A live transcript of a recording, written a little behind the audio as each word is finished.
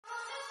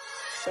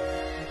Can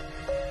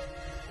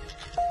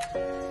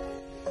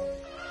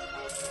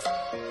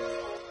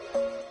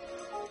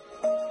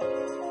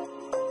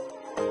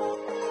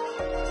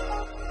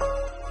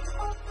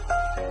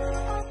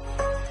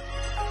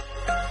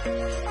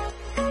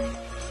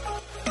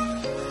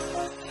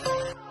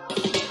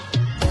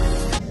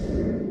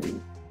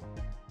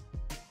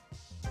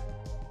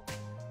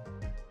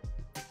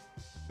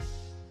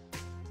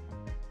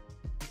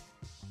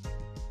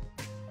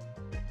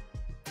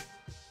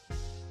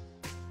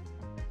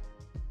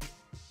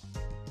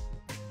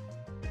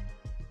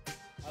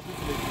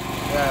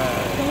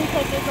we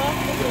take this off?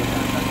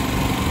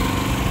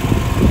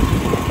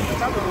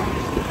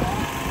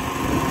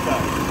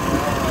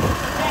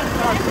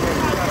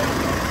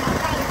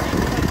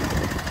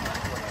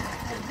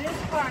 This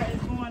part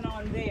is going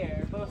on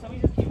there, but so we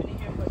just keeping it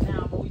here for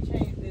now. But we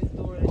changed this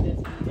door to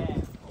just be that.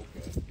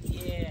 Okay.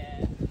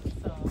 Yeah.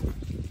 So.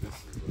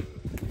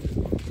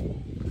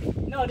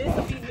 No, this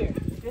will be here.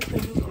 This is the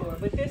new door,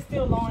 but this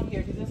still on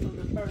here because this was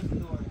the first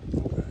door.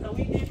 So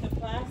we did the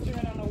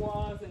plastering on the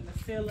walls and the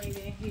ceiling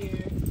in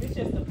here. It's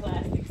just a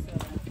plastic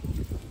ceiling.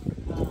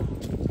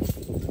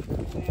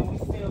 And then we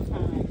still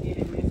kind of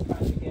getting this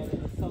part together,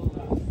 the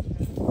solar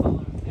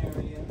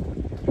area.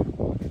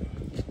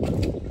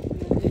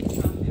 And this is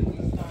something we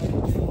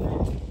started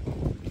doing.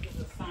 This is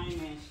a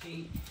sign-in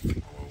sheet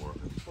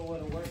for where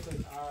the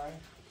workers are.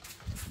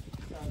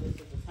 So this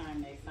is the time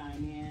they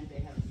sign in.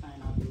 They have to sign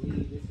off the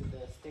leave. This is the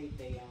estate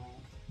they own.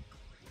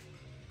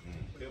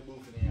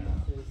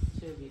 This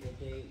should be the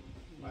date.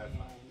 And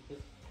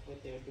just what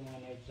they're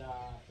doing, their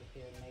job, if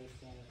they're a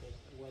mason,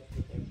 what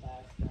they're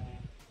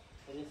plastering.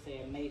 So just say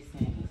a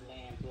mason is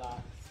laying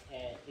blocks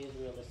at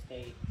Israel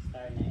Estate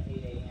starting at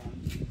 8 a.m.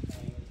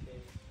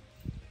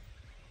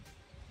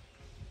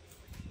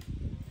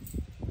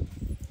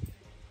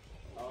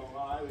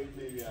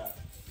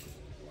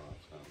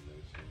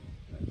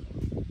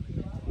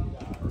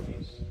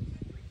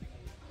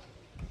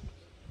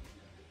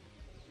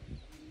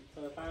 So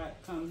if I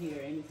come here,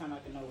 anytime I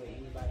can know where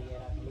anybody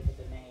at, I can look at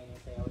the name and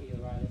say, oh, he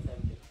arrived at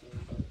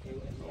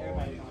 7:15. So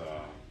everybody's on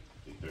time.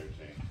 The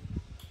 13th.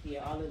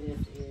 Yeah, all of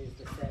this is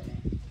the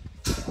 7th.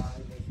 All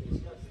of this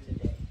is just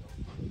today.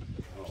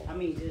 Oh, I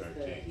mean, just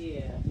 13th. The,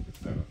 yeah.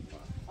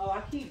 Oh,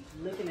 I keep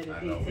looking at the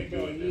date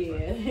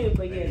today, yeah.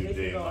 But yeah, this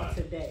is all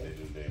today. This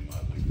is day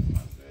month,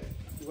 day.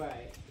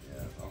 Right.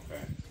 Yeah,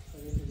 okay. So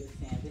this is just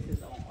saying, this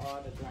is on all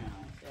the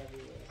grounds,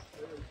 everywhere.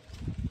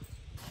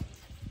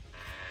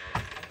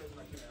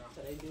 So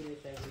they do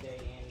this every day.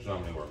 And how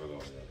many workers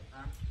over there?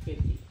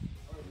 50.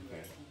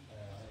 Okay.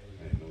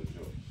 Ain't no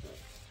joke.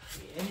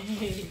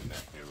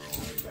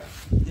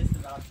 This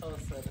is our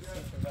Tulsa, the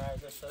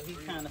supervisor, so he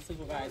kind of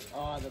supervised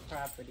all the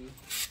property.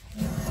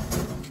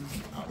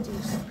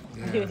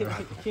 Big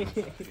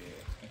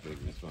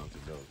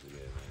responsibility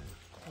there, man.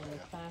 So the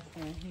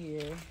classroom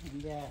here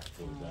and that.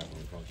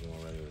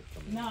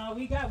 No,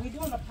 we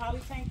doing a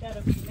poly tank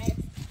that'll be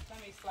next. Let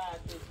me slide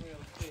this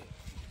real quick.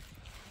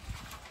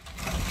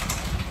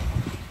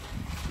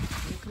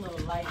 This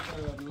little light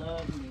bulb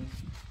loves me.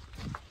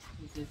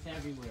 It's just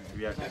everywhere. I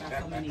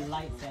got so many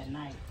lights at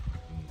night.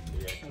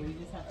 So we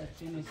just have to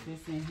finish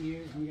this in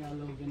here. We got a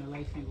little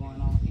ventilation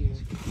going on here.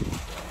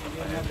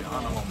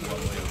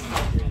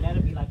 And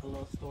that'll be like a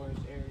little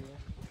storage area.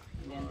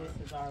 And then this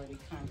is already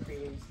concrete.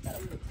 We just gotta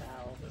put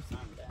towels or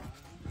something down.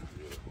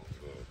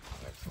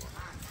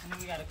 And then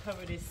we gotta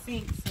cover this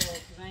sink so,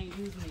 cause I ain't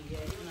using it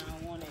yet and I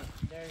don't want it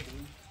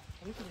dirty.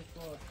 We can just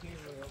go up here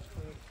real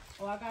quick.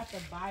 Oh, I got the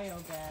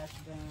biogas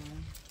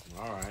done.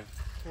 All right.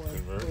 For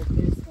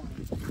this one.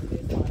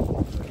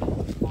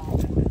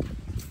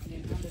 And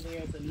then under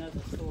there is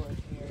another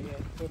storage area.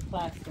 We're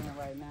plastering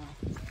right now.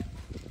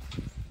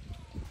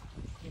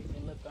 You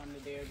can look under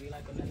there, it'll be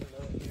like another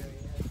little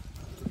area.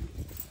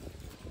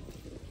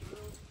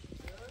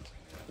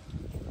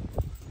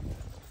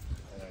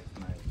 That's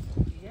nice.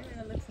 Yeah,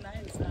 it looks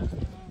nice. Very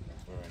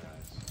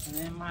nice. And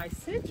then my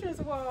citrus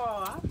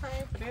wall. I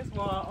prayed for this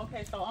wall.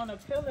 Okay, so on the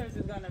pillars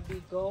is gonna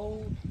be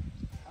gold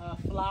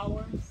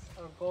flowers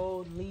or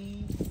gold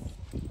leaves.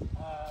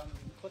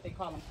 What they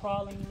call them,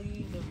 crawling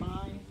leaves or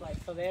vines. Like,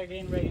 so they're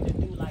getting ready to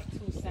do like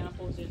 2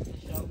 samples just to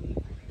show me.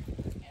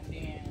 And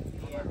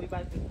then yeah, we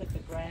about to put the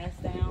grass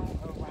down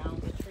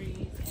around the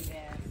trees and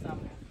then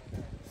some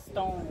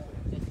stone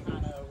just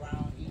kind of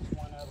around each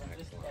one of them,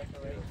 just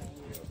decoration.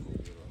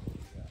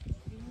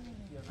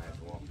 Nice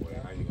walkway.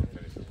 How you gonna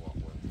finish this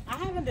walkway? I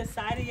haven't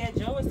decided yet.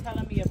 Joe was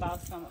telling me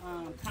about some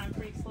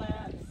concrete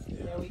slabs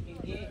that we can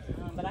get,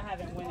 but I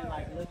haven't went and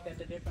like looked at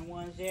the different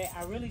ones yet.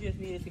 I really just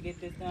needed to get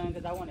this done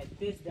because I wanted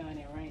this done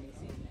in rainy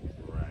season.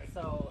 Right.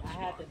 So I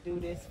had to do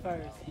this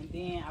first, and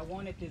then I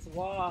wanted this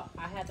wall.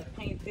 I had to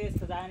paint this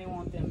because I didn't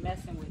want them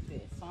messing with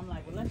this. So I'm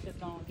like, well, let's just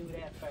go and do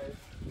that first.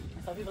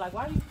 And so people are like,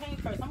 why do you paint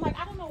first? I'm like,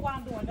 I don't know why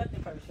I'm doing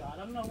nothing first, y'all. I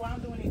don't know why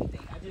I'm doing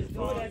anything. I just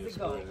do it as it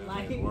goes.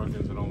 Like,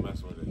 working, so don't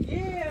mess with it.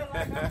 Yeah,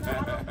 like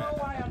I don't know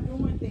why I'm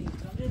doing things.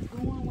 I'm just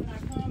doing when I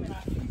come and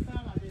I see something,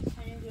 I just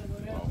change it,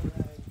 whatever.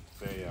 Like,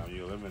 say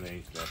you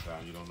eliminate that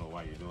time. You don't know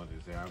why you're doing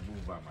this. Say I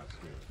move by my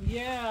spirit.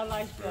 Yeah, I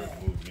like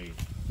that. Move me.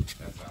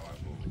 That's how I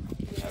move.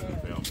 I haven't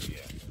filmed it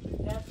yet.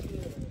 That's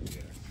good.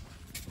 Yeah.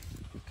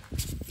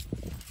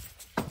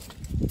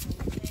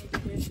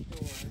 This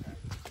door.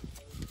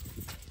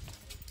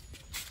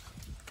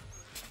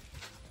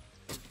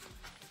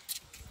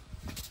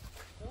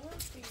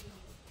 Dorothy,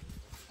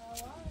 how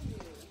are you?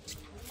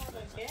 We have a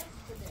guest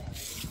today.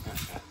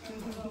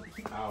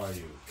 How are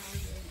you?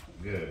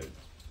 Good.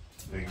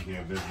 Taking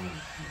care of business.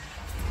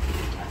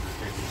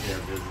 Taking care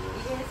of business.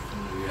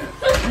 Yes.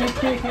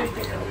 Taking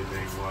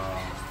everything well.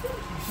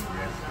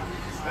 Yes.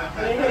 I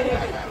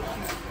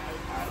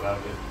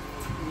love it.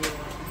 Yeah.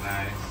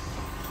 Nice.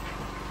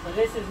 So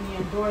this is me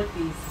and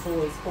Dorothy's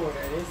boys'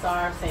 quarter. This is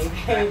our safe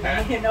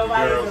haven.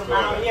 Nobody's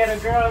allowed. Yeah,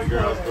 the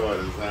girls'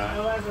 quarters, huh?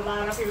 Nobody's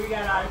allowed up here. We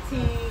got our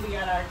tea, we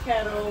got our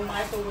kettle,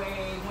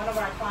 microwave. One of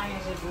our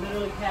clients just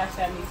literally cashed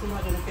at me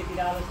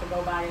 $250 to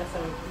go buy us a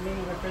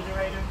mini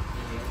refrigerator.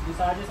 And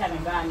so I just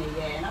haven't gotten it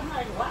yet. And I'm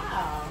like,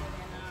 wow.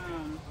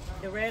 And,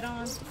 the red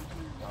on?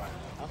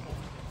 Okay.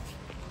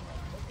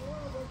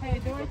 Hey,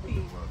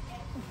 Dorothy.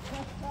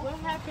 What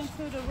happened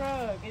to the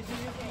rug? Is it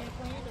just being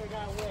cleaned or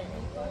got wet?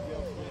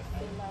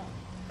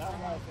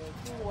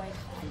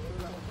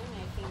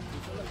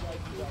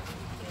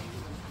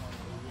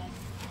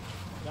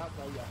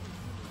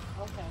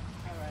 Okay,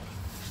 all right.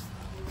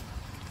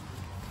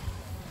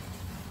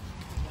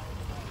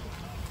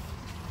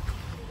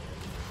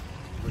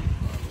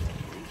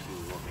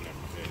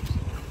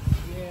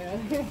 Yeah.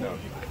 No,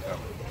 you can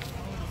cover it.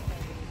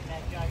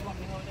 You want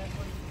me to hold that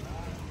for you?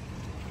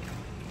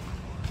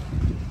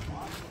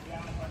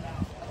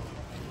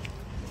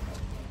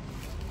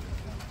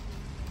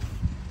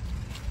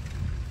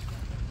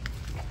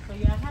 So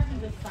yeah, I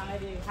haven't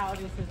decided how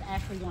this is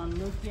actually going to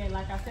look yet.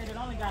 Like I said, it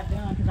only got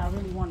done because I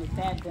really wanted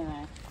that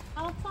done.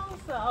 Oh,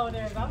 Tulsa. Oh,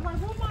 there. I'm like,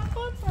 where my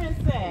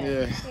footprints at?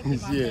 Yeah.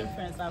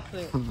 Footprints I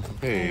put.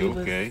 Hey,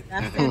 okay.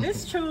 I said,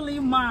 this truly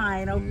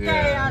mine, okay?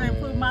 Yeah. I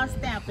didn't put my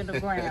stamp in the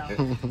ground.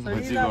 So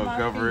But you gonna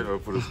cover it or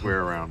put a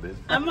square around it?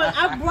 I'm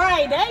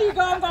right. There you go.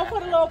 I'm gonna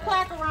put a little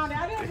plaque around it.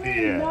 I didn't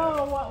really Yeah.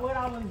 know what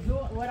I was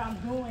doing, what I'm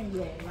doing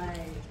yet.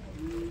 Like,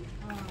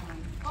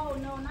 oh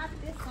no, not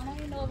this one. I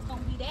didn't know it was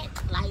gonna be that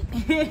light.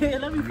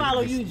 Let me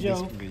follow you,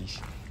 Joe.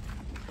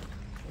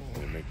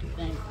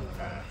 Thank you.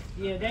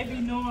 Yeah, they be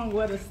knowing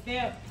what a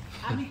step.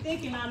 I be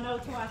thinking I know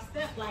till I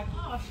step. Like,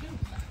 oh shoot.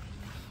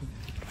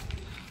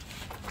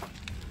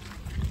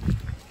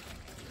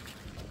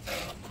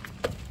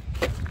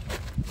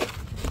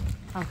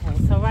 Okay,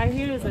 so right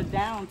here is a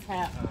down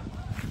tap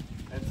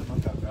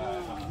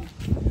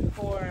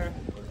for,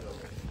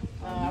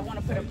 I want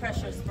to put a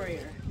pressure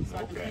sprayer so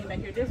I can clean back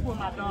here. This is where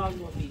my dog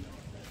will be.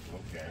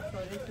 Okay. So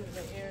this is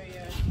the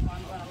area where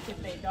I'm going to put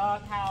their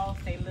dog house,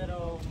 their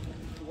little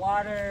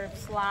water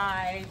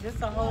slide,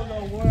 just a whole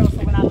little world. So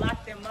when I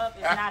lock them up,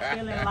 it's not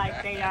feeling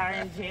like they are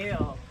in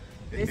jail.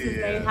 This is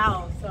their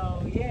house,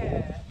 so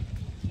yeah.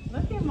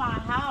 Look at my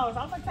house.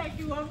 I'm going to take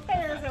you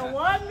upstairs in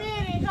 1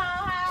 minute,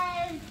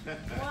 guys.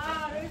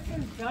 Wow, this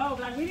is dope.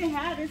 Like, we didn't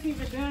have this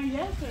even done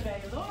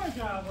yesterday. Lord,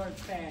 y'all work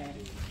fast.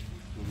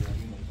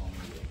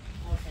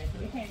 Okay, so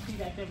we can't see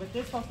that there, but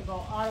this supposed to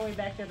go all the way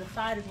back there. The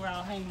side is where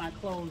I'll hang my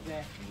clothes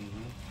at.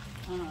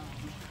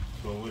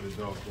 So where the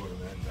dog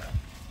quarters end at?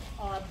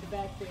 The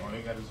back there. Oh,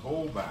 they got this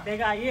whole back. They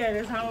got,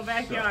 this whole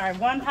backyard.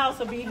 One house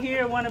will be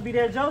here, one will be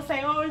there. Joe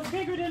say, oh, it's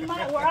bigger than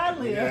where I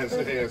live. Yes,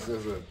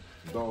 it's a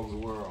dog's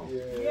world.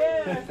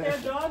 Yeah, it's their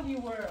doggy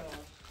world.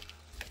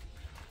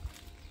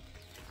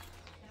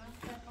 Can I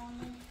step on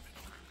this?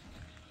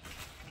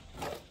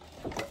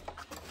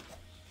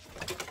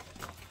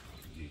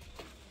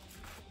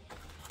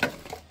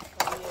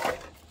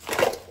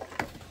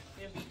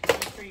 There'll be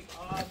concrete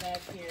all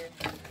back here.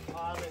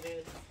 All of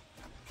this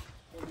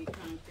will be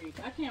concrete.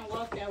 I can't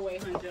walk that way,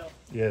 huh, Joe?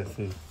 Yes,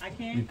 I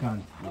can't? you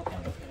can't.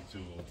 Okay.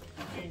 Too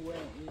Well,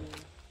 yeah.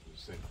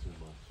 sick too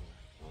much.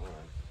 All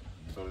right.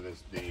 So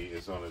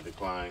it's on a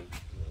decline.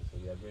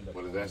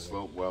 But is that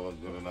slope well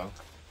and good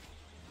enough?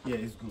 Yeah,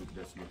 it's good.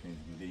 The sloping is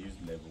good. They use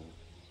level.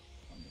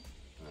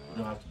 You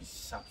don't have to be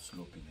sharp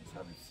sloping. It's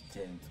have it's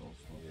gentle.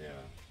 So. Yeah.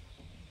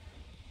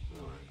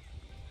 All right.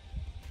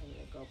 I'm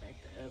gonna go back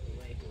the other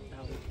way because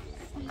I was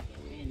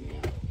sneaking in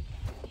there.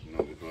 No,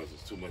 because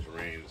it's too much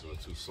rain, so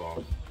it's too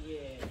soft.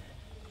 Yeah.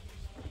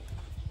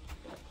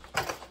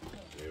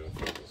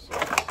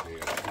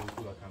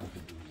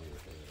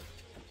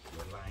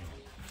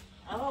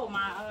 Oh,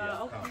 my,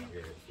 okay.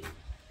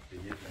 They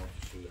just want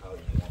to show you how you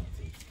want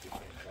it,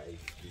 different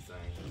types,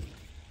 designs.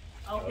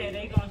 Okay,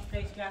 they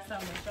got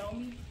something to show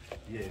me?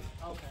 Yes.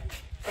 Okay.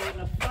 So in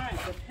the front,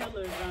 the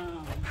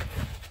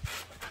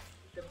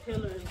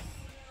pillars,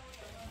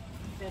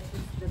 that's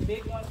just the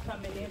big ones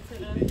coming into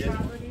the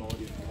property? If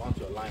you want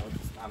your lion to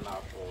stand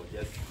up or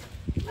just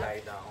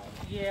lie down.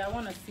 Yeah, I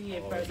want to see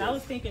it first. I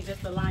was thinking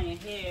just the lion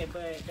head,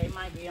 but they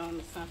might be on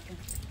to something.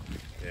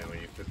 Yeah,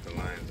 when you put the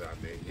lines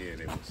out there here,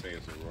 they would say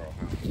it's a raw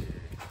house.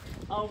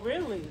 Oh,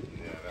 really?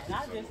 Yeah, that's And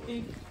I just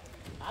think,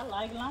 I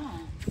like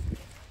lions.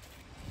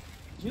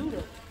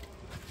 Judah.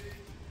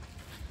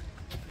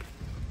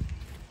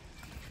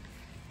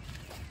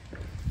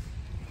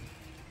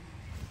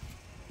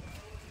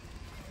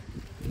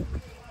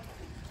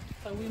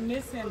 So we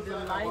missing the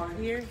lights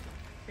here.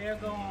 They're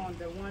going,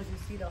 the ones you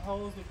see the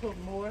holes, we put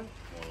more. More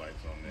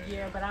lights on there.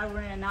 Yeah, but I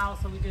ran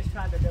out, so we just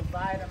tried to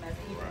divide them as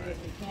equally as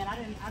we can.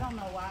 I don't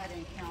know why I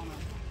didn't count them.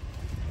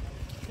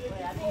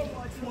 But I need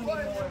 20 more.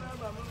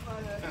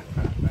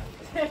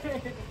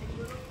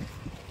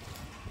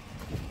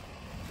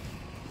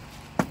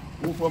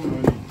 Who for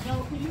me?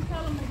 No, can you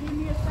tell them to give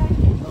me a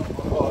second?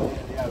 Oh,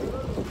 yeah, we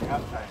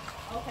have time.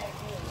 Okay,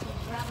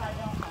 good. Rabbi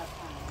don't have time.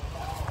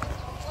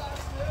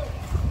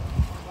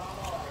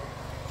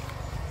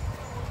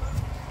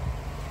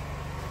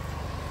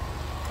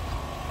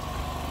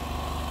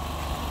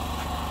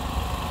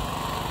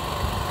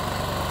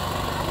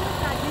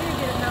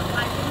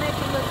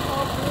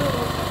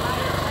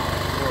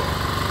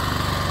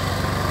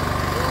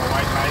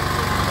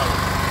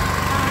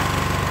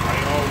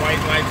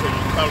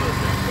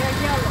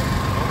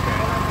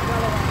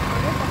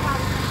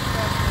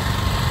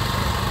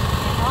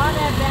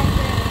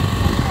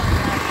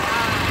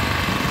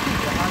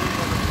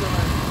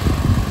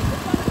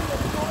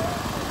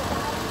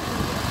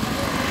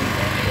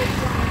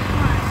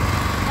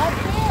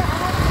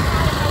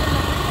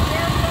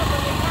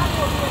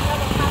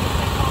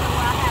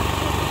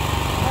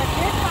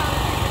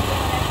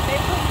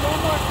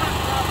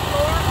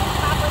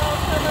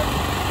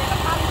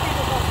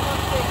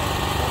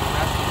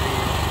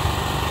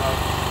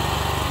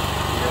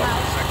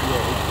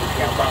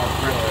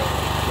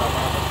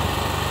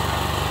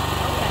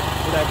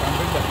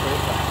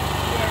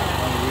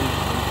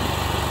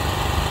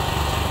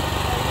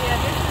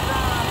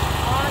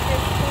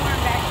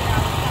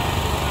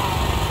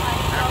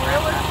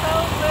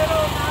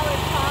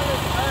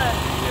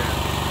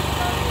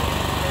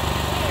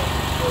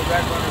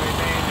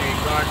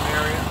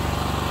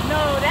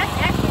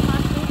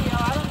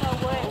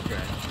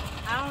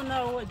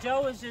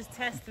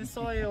 Testing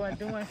soil and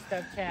doing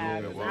stuff,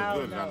 child. Yeah, well,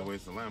 good. Not to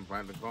waste the land.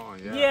 Plant the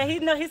corn. Yeah.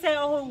 Yeah, he said,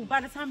 oh,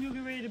 by the time you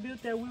get ready to build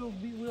that,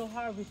 we'll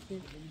harvest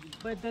it.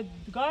 But the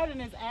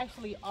garden is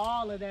actually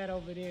all of that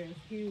over there. It's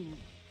huge.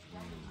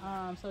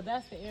 So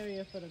that's the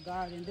area for the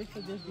garden. This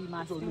will just be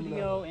my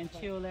studio and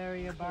chill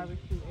area,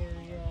 barbecue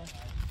area,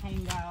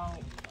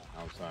 hangout.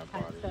 Outside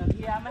party. Stuff.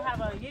 Yeah, I'm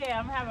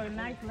gonna have a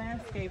nice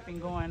landscaping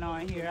going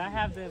on here. I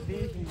have the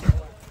vision.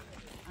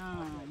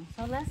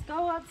 So let's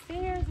go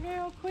upstairs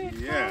real quick.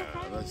 Yeah,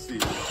 let's see.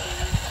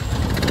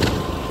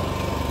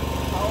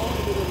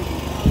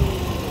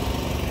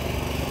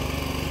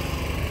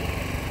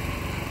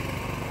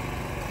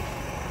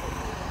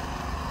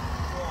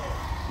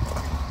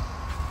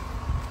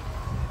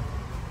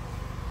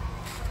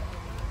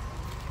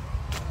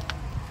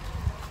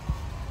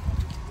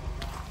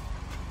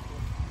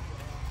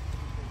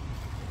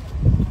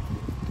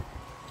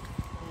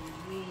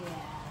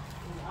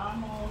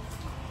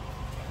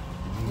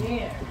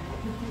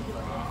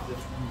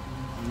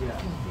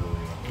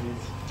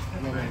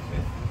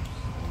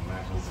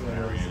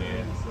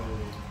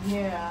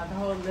 Yeah, the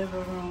whole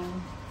living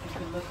room. You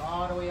can look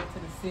all the way up to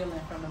the ceiling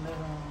from the living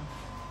room.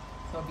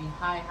 So it'll be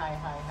high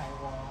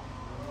wall.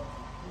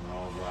 And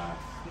all glass.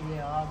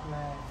 Yeah, all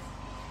glass.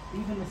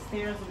 Even the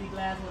stairs will be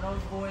glass where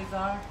those boys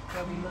are.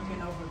 They'll be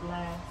looking over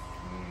glass.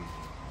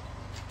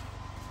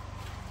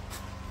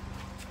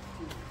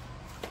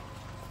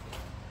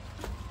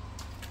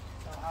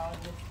 So all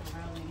this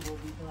surrounding will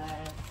be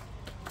glass.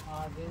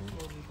 All this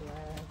will be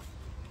glass.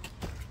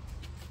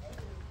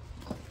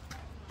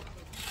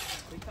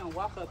 We couldn't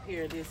walk up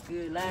here this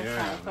good last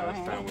time. So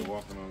last time we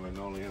walking on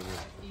linoleum.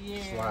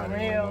 Sliding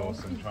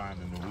rails and trying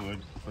in the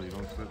wood so you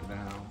don't slip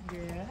down.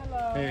 Yeah,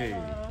 hello. Hey,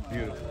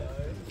 beautiful.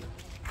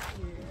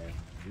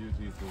 Yeah,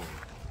 beautiful.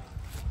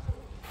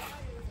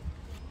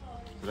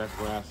 So that's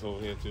glass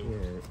over here too? Yeah,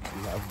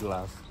 we have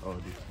glass all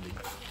this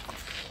place.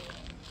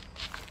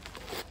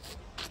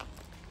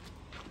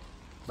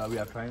 But we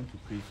are trying to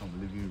create some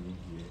living room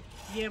here.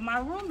 Yeah, my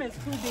room is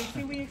too big.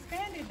 See, we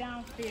expanded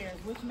downstairs,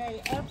 which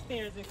made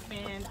upstairs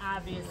expand,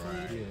 obviously.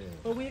 Right. Yeah.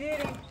 But we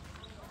didn't,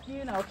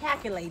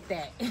 calculate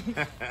that.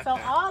 So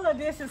all of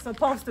this is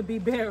supposed to be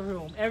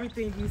bedroom,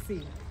 everything you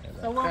see.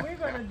 So what we're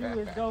going to do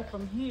is go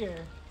from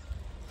here.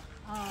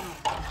 I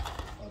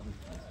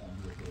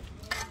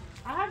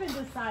haven't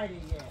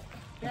decided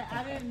yet.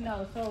 I didn't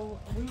know. So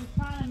we were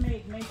trying to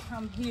make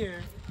come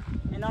here.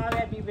 And all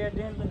that be there,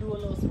 then we'll do a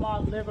little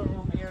small living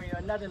room area,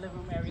 another living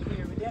room area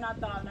here. But then I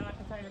thought, now I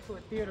can turn it to a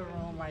theater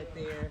room right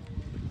there.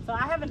 So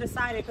I haven't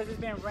decided because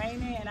it's been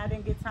raining and I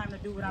didn't get time to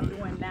do what I'm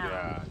doing now.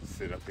 Yeah,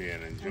 sit up here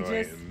and enjoy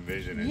it,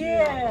 envision it.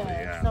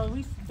 Yeah. So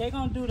they're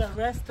going to do the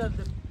rest of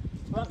the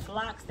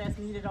blocks that's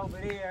needed over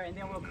there, and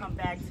then we'll come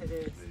back to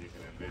this. Then you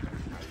can envision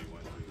how you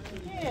want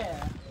to.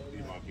 Yeah.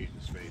 You want to keep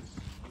the space.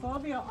 So it'll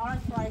be an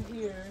arch right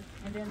here,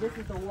 and then this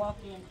is the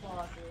walk-in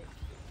closet.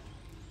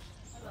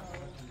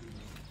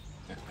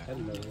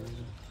 Hello.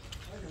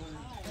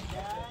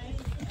 Hi,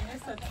 and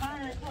it's a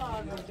turn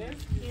closet.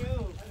 That's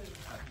cute.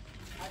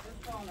 I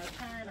just want to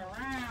turn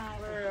around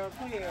real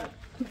quick.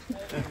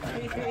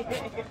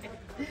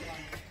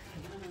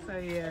 So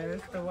yeah,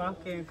 it's the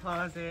walk-in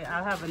closet.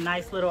 I'll have a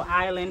nice little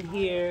island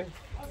here.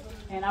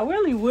 And I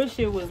really wish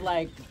it was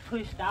like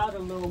pushed out a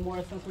little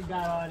more since we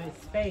got all this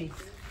space.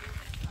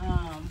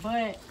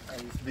 But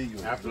it's big.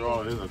 After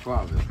all, it is a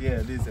closet. Yeah,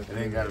 it is. It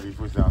ain't got to be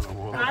pushed out no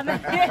more.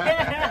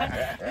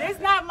 It's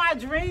not my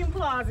dream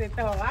closet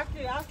though. I'm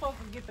supposed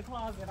to get the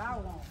closet I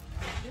want.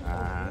 This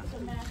is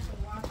a master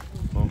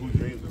washroom. Well, who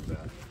dreams of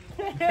that?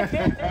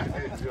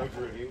 It's your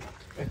dream.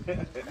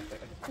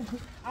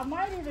 I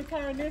might even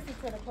turn this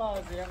into the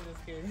closet. I'm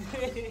just kidding.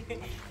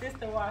 This is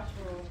the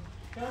washroom.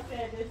 Don't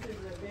say this is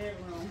a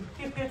bedroom.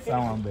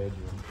 Someone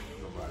bedroom.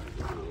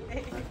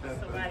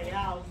 Somebody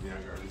else. Yeah, I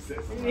already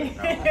said somebody else.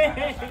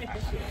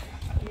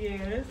 Yeah,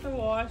 this is the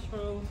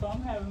washroom. So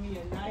I'm having me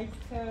a nice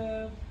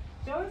tub.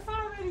 Joe, it's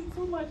already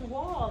too much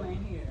wall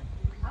in here.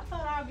 I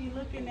thought I'd be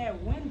looking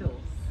at windows,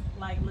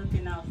 like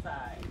looking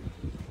outside,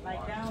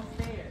 like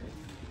downstairs.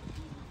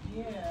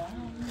 Yeah.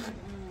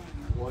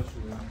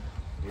 Washroom.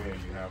 Yeah,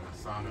 you have a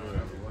sauna.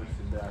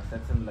 Washroom. There are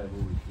certain level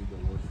with the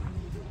washroom.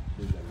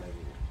 There's a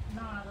level.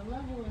 Nah, the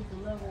level is the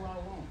level I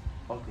want.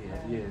 Okay,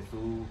 yeah. So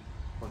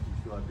what you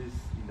show this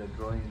in the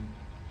drawing?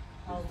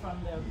 Oh, from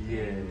the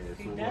yeah.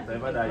 see, So that's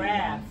whatever the that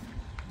graph.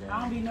 you want. I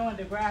don't be knowing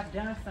the graph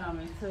done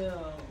something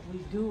until we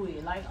do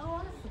it. Like,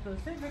 oh, this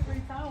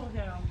specifically told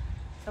him.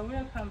 So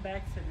we'll come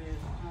back to this.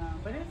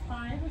 But it's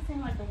fine. It just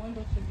seems like the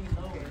window should be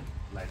lower.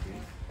 Like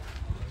this.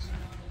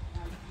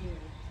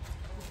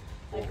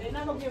 Like, they're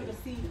not gonna be able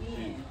to see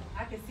in.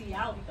 I can see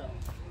out though.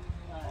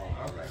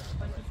 Alright.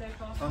 What you say,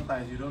 Carl?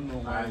 Sometimes you don't know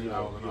why I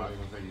was going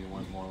to say you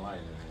want more light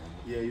in there.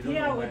 Yeah, you don't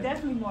Yeah, know with why.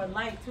 definitely more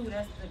light too.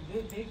 That's the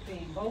good big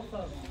thing. Both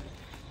of them.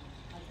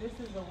 Like, this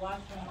is the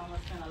washroom I'm gonna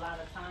spend a lot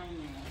of time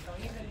in. So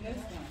even this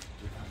one.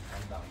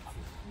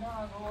 No,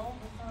 I go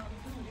over some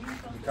too. These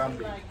supposed to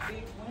be like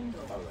big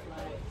windows.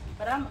 Like,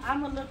 but I'm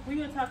gonna look.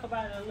 We'll talk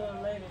about it a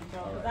little later,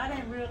 Joe. Because I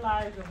didn't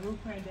realize the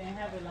blueprint didn't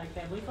have it like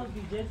that. We're supposed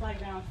to be just like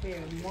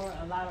downstairs,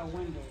 a lot of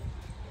windows.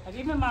 Like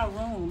even my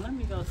room. Let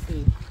me go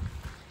see.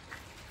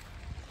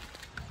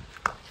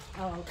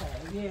 Oh, okay.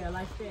 Yeah,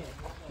 like that.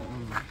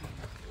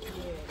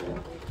 Yeah.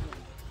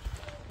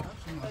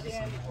 But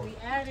then we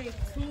added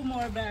 2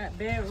 more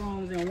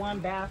bedrooms and 1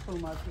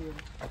 bathroom up here.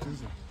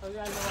 So we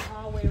got a little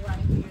hallway right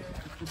here.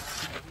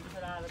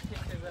 Put all the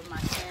pictures of my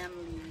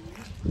family.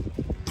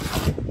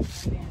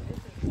 And then this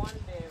is 1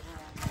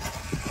 bedroom.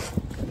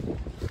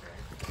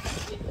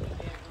 50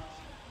 bedroom.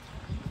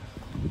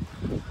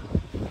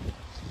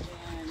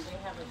 And they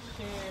have a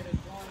shared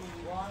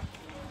adjoining washroom.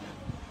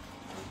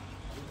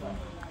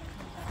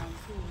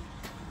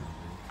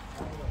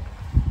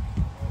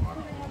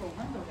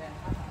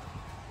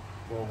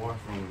 Well,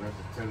 washroom, that's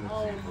a tendency.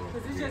 Oh,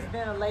 because it's just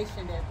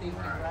ventilation that thing,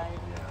 right?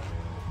 Yeah,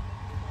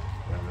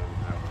 that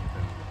doesn't have a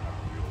tendency to have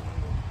a real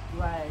window.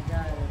 Right,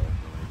 got it.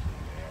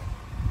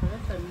 So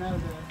that's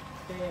another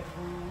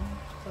bedroom.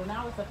 So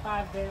now it's a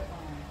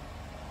 5-bedroom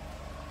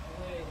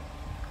with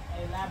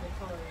a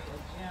laboratory, a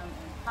gym,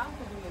 and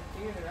possibly a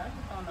theater. I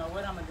just don't know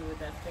what I'm going to do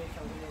with that space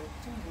over there.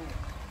 It's too big.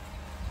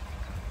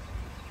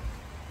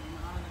 And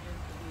all of this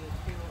could be a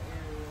chill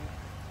area.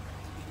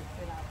 You can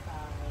sit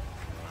outside.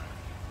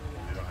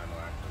 You don't have no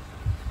access to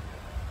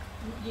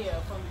this. Yeah,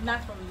 not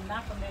from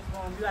this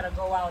room. You gotta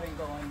go out and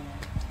go in there.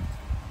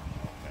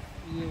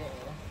 Yeah,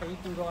 so you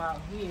can go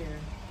out here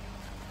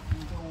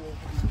and go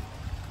over.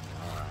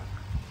 Alright.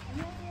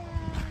 Yeah,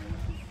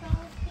 this is so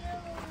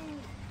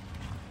cute.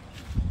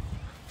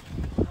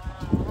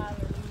 Wow,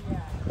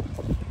 hallelujah.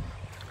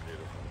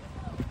 Beautiful.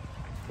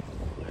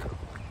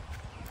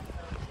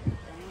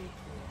 Thank you.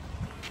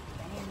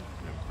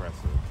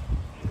 Impressive.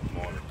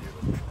 More than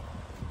beautiful.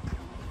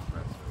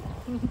 Impressive.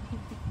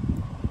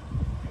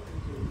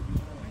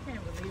 I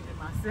can't believe it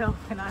myself,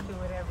 and I do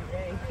it every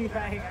day.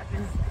 Like,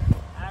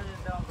 I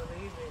just don't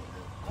believe it.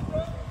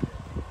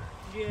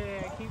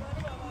 Yeah, keep. I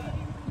don't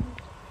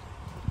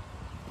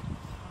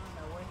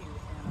know what he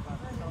was saying about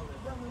the solar.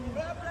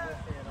 I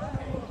said,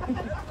 okay.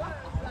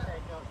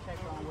 I'll check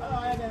on what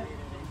he did.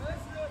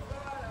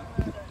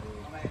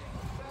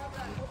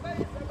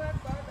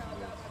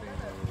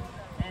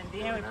 And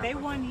then if they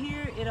weren't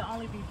here, it'll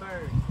only be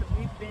birds. Because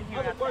we've been here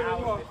after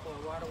hours before.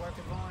 Water work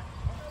is going.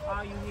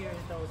 All you hear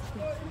is those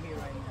tweets from here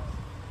right now.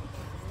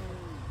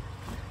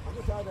 And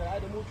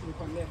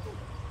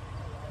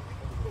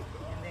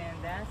then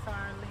that's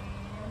our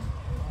land,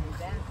 and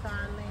that's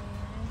our land,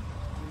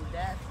 and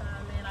that's our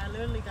land. I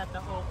literally got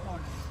the whole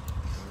corner.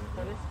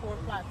 So there's 4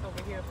 plots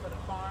over here for the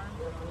farm.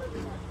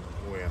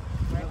 Where?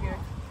 Right here.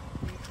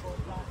 These 4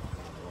 plots.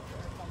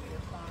 There's gonna be a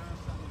farm,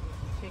 some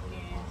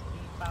chickens,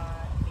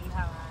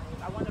 beehives.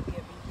 I want to be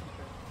a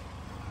beekeeper.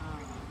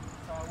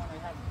 So I want to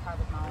have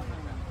harvest my own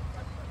honey.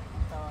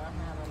 So I'm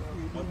gonna have a little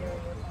bee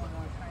area, so I'm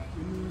gonna train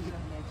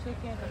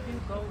chickens, a few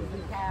goats, a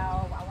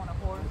cow. I want a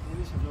horse.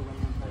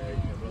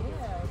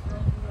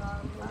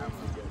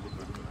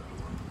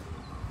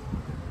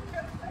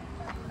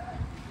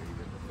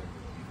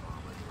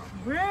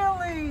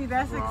 Really?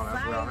 That's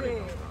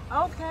exciting.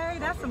 Okay,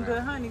 that's some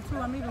good honey too.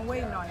 I'm even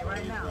waiting on it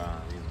right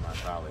now. These are my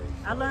colleagues.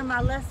 I learned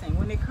my lesson.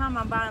 When they come,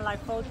 I'm buying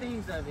like 4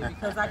 things of it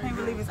because I can't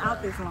believe it's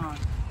out this long.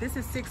 This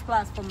is 6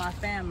 plots for my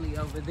family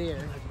over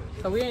there.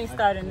 So we ain't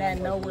starting that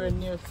nowhere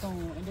near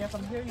soon. And then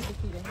from here you can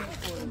see the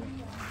headquarters.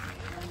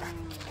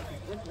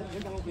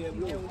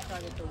 Here we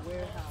started the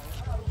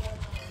warehouse.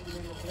 And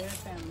then the Blair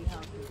family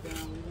house is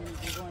done.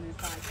 We're going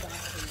inside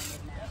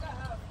classroom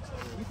now.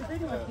 You can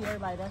pretty much see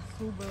everybody. That's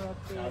Suba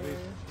up there.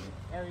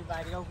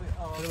 Everybody over.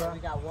 Oh, we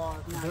got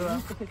walls now. You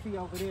used to could see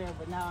over there,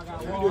 but now I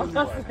got walls.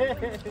 Don't worry,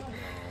 the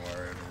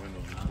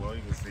window. Well,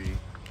 you can see.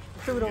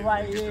 Through the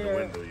white Through the air.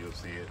 window, you'll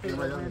see it. Through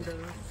the windows.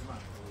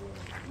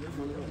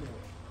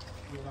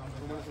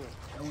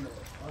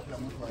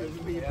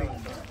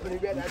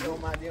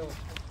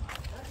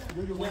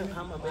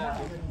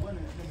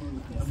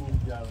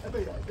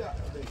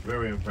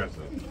 Very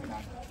impressive.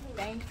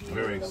 Thank you.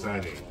 Very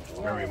exciting.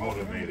 Very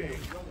motivating.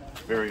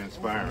 Very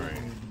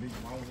inspiring.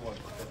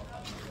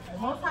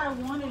 Most High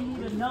wanted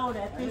me to know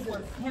that this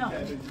was him.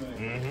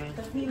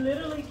 Because he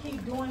literally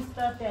keep doing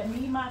stuff that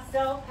me,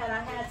 myself, had I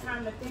had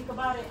time to think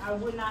about it, I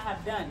would not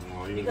have done.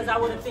 Because I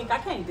would have think I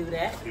can't do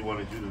that. He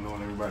wanted you to know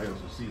and everybody else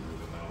will see it,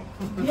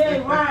 you know.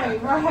 Yeah, right,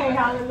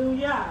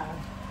 hallelujah.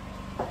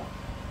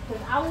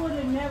 Because I would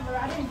have never,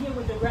 I didn't get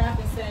with the graph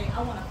and say,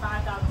 I want a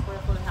 5,000 square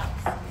foot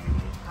house.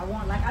 I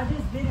want, like, I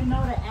just didn't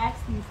know to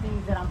ask these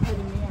things that I'm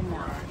putting in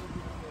now.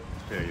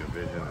 Share your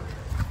vision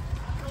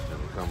as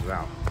it comes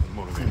out.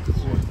 Motivated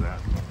towards that.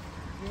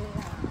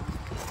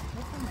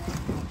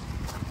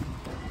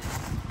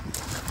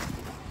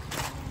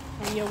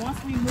 And yeah,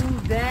 once we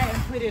move that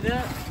and put it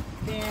up,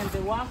 then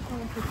the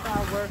washroom can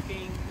start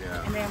working.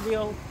 Yeah. And then we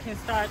can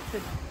start to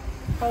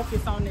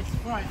focus on this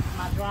front,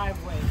 my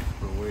driveway.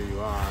 From where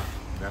you are,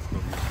 that's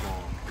going to be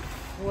small.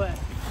 What?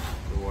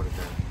 The water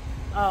tank.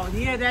 Oh,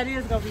 yeah, that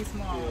is going to be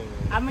small. Yeah.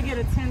 I'm going to get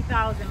a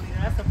 10,000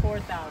 liter. That's a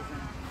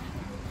 4,000.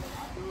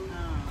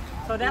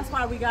 So that's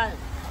why we got,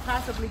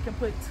 possibly can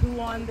put 2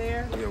 on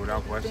there. Yeah,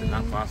 without question,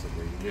 not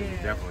possibly. You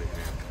definitely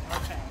can.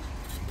 Okay.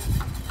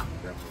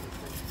 Definitely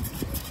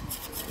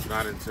can.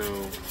 Not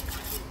until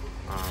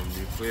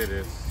you clear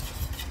this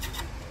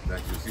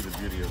that you see the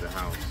beauty of the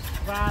house.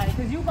 Right,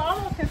 because you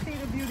almost can see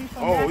the beauty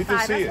from that we can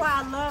side. see That's it. why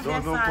I love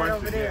that no side question,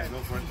 over there. Yeah, no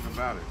question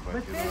about it. But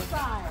you this know,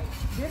 side,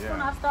 this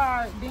one I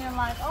start being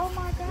like, oh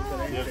my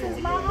God, this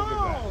is my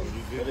house.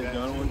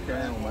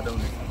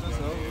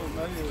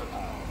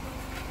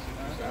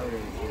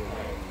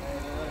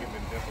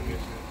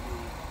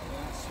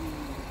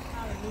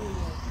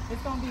 Hallelujah.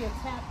 It's gonna be a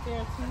tap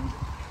there too.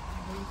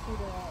 You see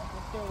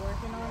they're still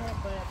working on it,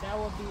 but that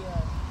will be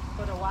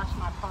for to wash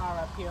my car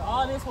up here.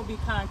 All this will be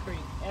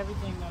concrete,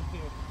 everything up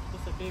here.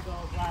 It's a big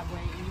old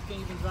driveway, and you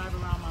can even drive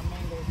around my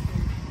mango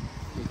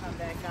too. Come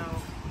back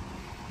out.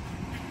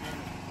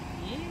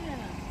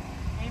 Yeah,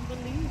 can't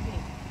believe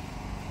it.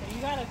 So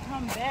you gotta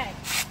come back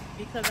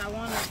because I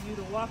wanted you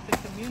to walk the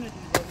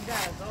community, but we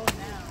gotta go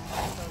now.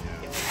 So we can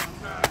be on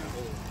time.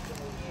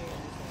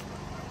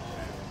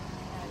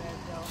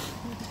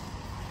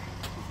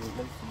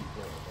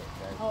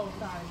 Oh,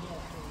 sorry,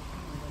 yes.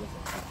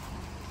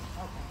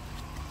 Okay.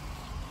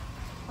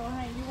 So,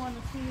 hey, you want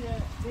to see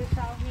this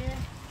out here?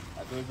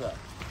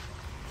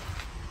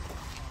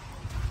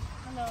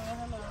 Hello.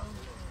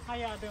 How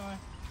y'all doing?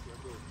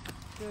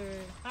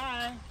 Good.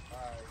 Hi.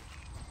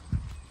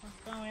 What's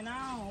going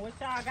on? What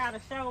y'all got to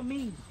show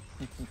me?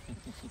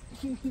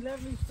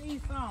 Let me see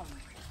something.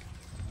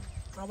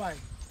 Bye-bye.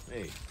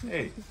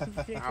 Hey,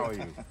 how are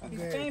you? He's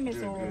famous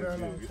for a very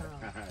long time.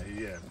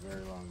 Yeah,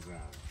 very long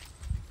time.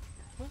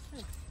 What's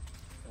this?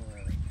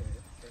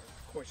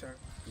 Kosher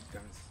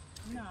dance.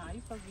 Nah,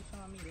 you supposed to be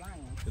showing me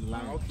lions. The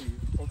lion.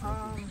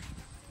 Okay.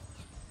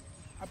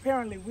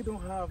 Apparently, we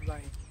don't have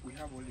like, we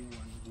have only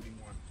one wooden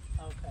one.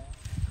 Okay.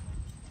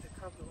 The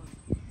carved one.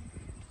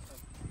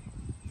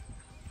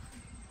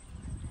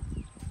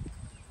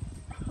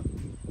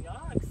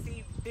 Y'all see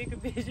bigger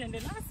vision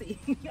than I see.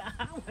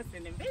 I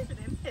wasn't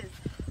envisioning this.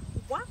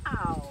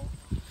 Wow.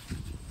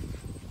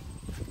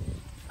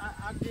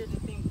 I didn't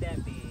think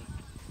that big.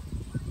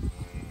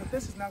 But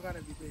this is not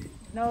gonna be big.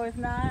 No, it's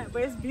not.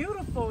 But it's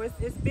beautiful.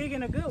 It's big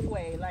in a good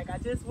way. Like, I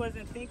just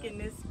wasn't thinking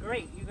this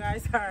great. You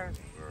guys are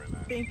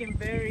thinking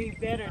very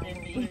better than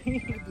me.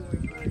 We've been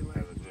doing very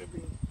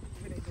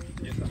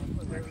this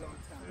for a very long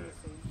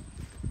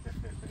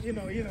time. You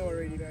know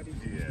already, Daddy.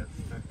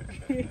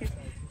 Yes.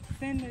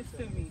 Send this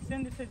to me.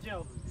 Send it to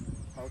Joe.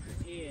 Okay.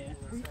 Yeah.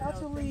 We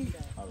actually,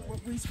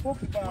 what we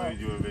spoke about. Where did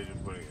you envision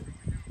putting it?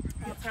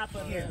 On top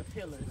of the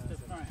pillars, the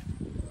front.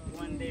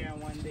 One there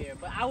and one there.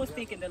 But I was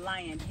thinking the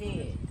lion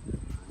head.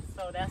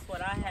 So that's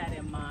what I had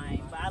in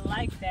mind. But I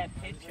like that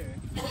picture.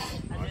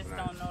 I just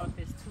don't know if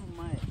it's too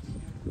much.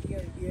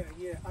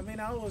 Yeah. I mean,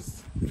 I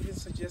was even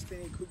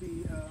suggesting it could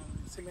be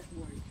cement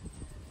work.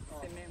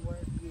 Cement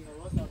work? Yeah.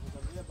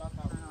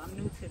 I'm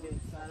new to this,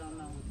 so I don't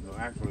know. No,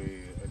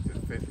 actually, to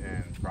fit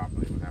in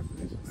properly, it would have to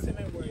be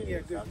cement work.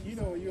 Yeah, good. You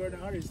know, you're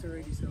an artist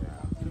already, so you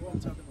know what I'm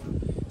talking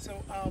about.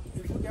 So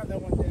if we got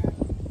that one down,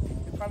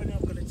 it's probably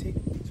not going to take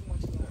too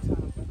much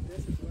time, but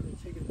this is going to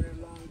take a very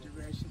long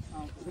duration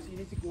because you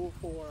need to go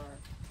for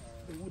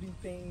the wooden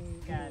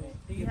thing. Got it.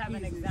 Do you have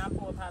an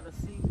example of how the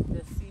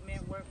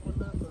cement work would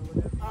look? Or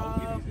With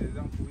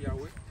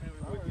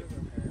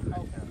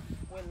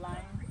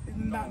lime?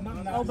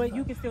 No. Oh, but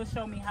you can still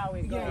show me how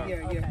it goes.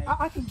 Yeah. Okay.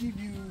 I can give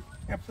you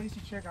a place to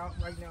check out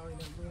right now in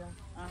the arena.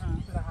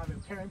 That I have a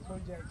parent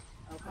project.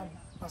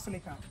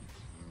 Basilica.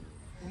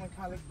 Women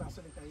College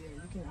Basilica. Yeah,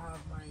 you can have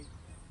my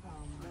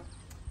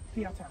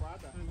theater,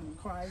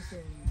 Christ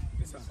and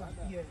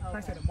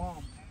Christ and the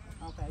mom.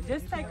 Okay,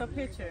 just take a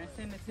picture and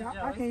send it to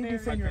Joe. I can even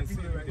send you a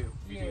video right now.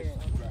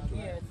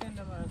 Yeah, send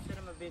them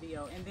a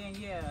video, and then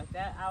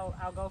that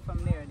I'll go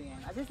from there. Then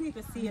I just need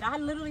to see it. I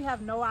literally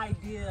have no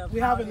idea. We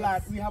have a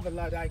lot.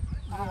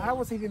 I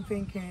was even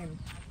thinking,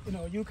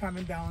 you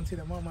coming down to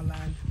the Mama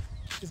Land,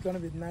 it's gonna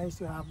be nice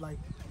to have like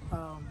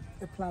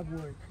a plug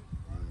work,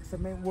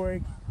 cement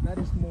work that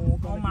is more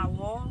on my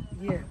wall.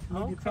 Yeah,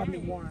 maybe probably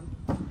one.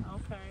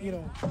 Okay.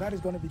 That is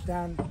going to be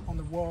done on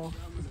the wall.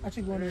 It's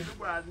actually going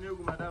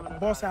to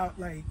bust out,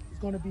 like, it's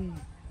going to be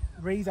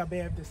raised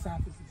above the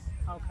surfaces.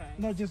 Okay.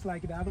 Not just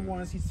like the other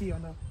ones you see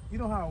on the, you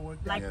know how it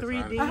works. Like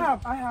 3D? I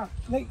have,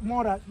 like,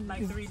 more that.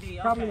 Like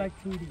 3D, probably like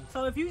 3D.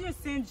 So if you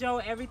just send Joe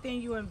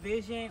everything you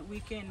envision,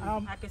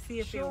 I can see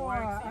if it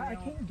works. I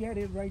can't get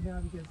it right now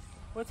because.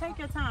 Well, take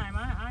your time.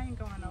 I ain't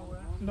going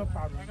nowhere. No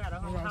problem. I got a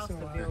whole house to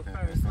build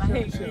first.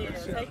 Like,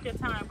 take your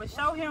time. But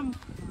show him.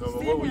 No, but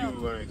what were you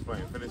going to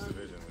explain? Finish the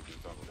vision, what you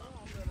were talking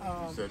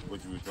about. You said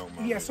what you were talking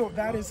about. Yeah, so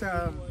that is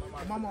a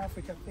Mama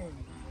Africa thing.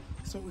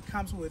 So it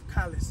comes with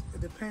colors.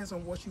 It depends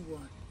on what you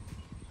want.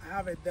 I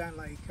have it done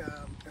like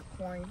a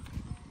coin,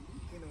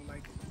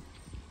 like,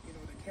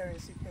 the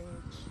currency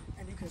thing.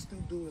 And you can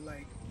still do it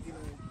like,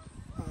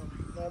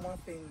 normal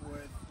thing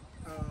with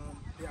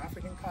the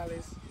African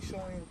colors,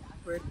 showing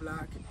red,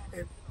 black,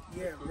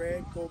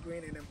 red, gold,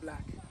 green, and then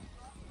black.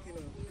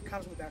 It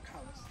comes with that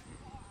colors.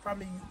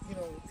 Probably,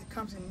 it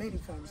comes in many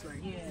forms.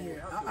 Like,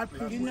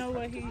 you know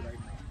what he?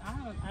 I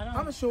don't. I'm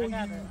gonna show you.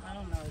 I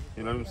don't know.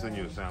 Let him send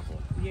you a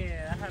sample.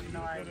 Yeah, I have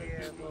no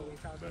idea what we're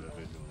talking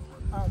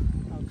about.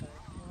 Okay.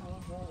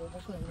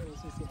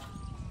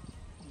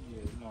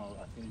 No,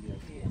 I think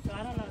so I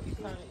don't know if you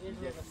call it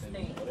Israel a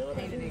snake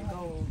painted in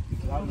gold.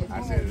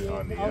 I said it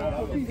on the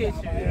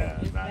picture.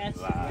 Yeah, it not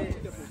matches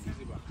live. this.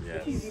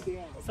 Yes.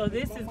 So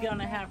this is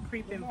gonna have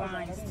creeping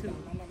vines too.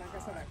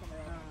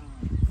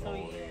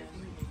 So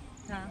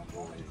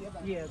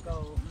yeah,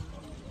 gold.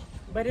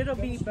 But it'll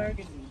be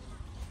burgundy.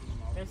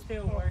 They're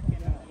still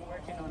working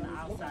on the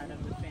outside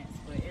of the fence,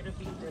 but it'll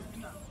be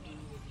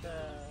the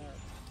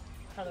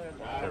color of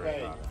the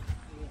color.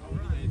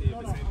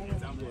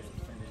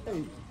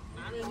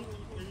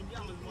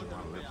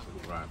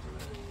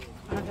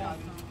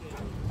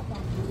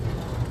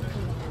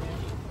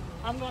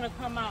 I'm gonna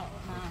come out.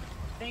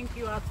 Thank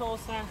you,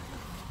 Atosa.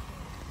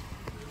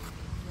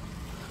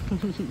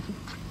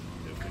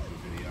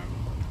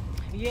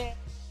 Yeah.